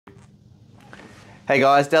Hey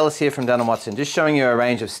guys, Dallas here from Dunn & Watson, just showing you a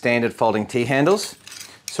range of standard folding T-handles.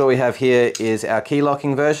 So what we have here is our key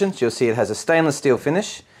locking version. So you'll see it has a stainless steel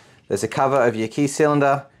finish. There's a cover over your key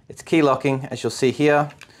cylinder. It's key locking, as you'll see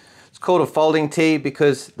here. It's called a folding T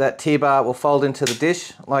because that T-bar will fold into the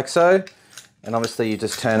dish like so. And obviously you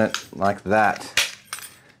just turn it like that.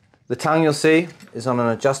 The tongue you'll see is on an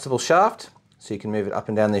adjustable shaft. So you can move it up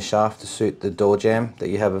and down this shaft to suit the door jamb that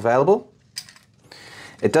you have available.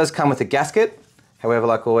 It does come with a gasket. However,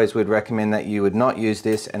 like always, we'd recommend that you would not use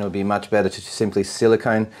this, and it would be much better to simply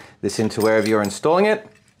silicone this into wherever you're installing it.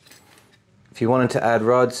 If you wanted to add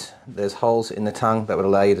rods, there's holes in the tongue that would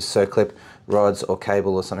allow you to circlip rods or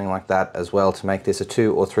cable or something like that as well to make this a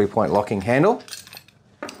 2 or 3 point locking handle.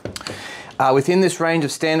 Within this range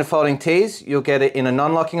of standard folding Ts, you'll get it in a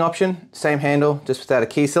non-locking option, same handle, just without a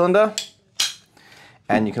key cylinder.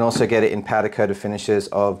 And you can also get it in powder coated finishes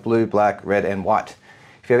of blue, black, red and white.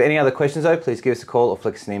 If you have any other questions though, please give us a call or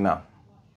flick us an email.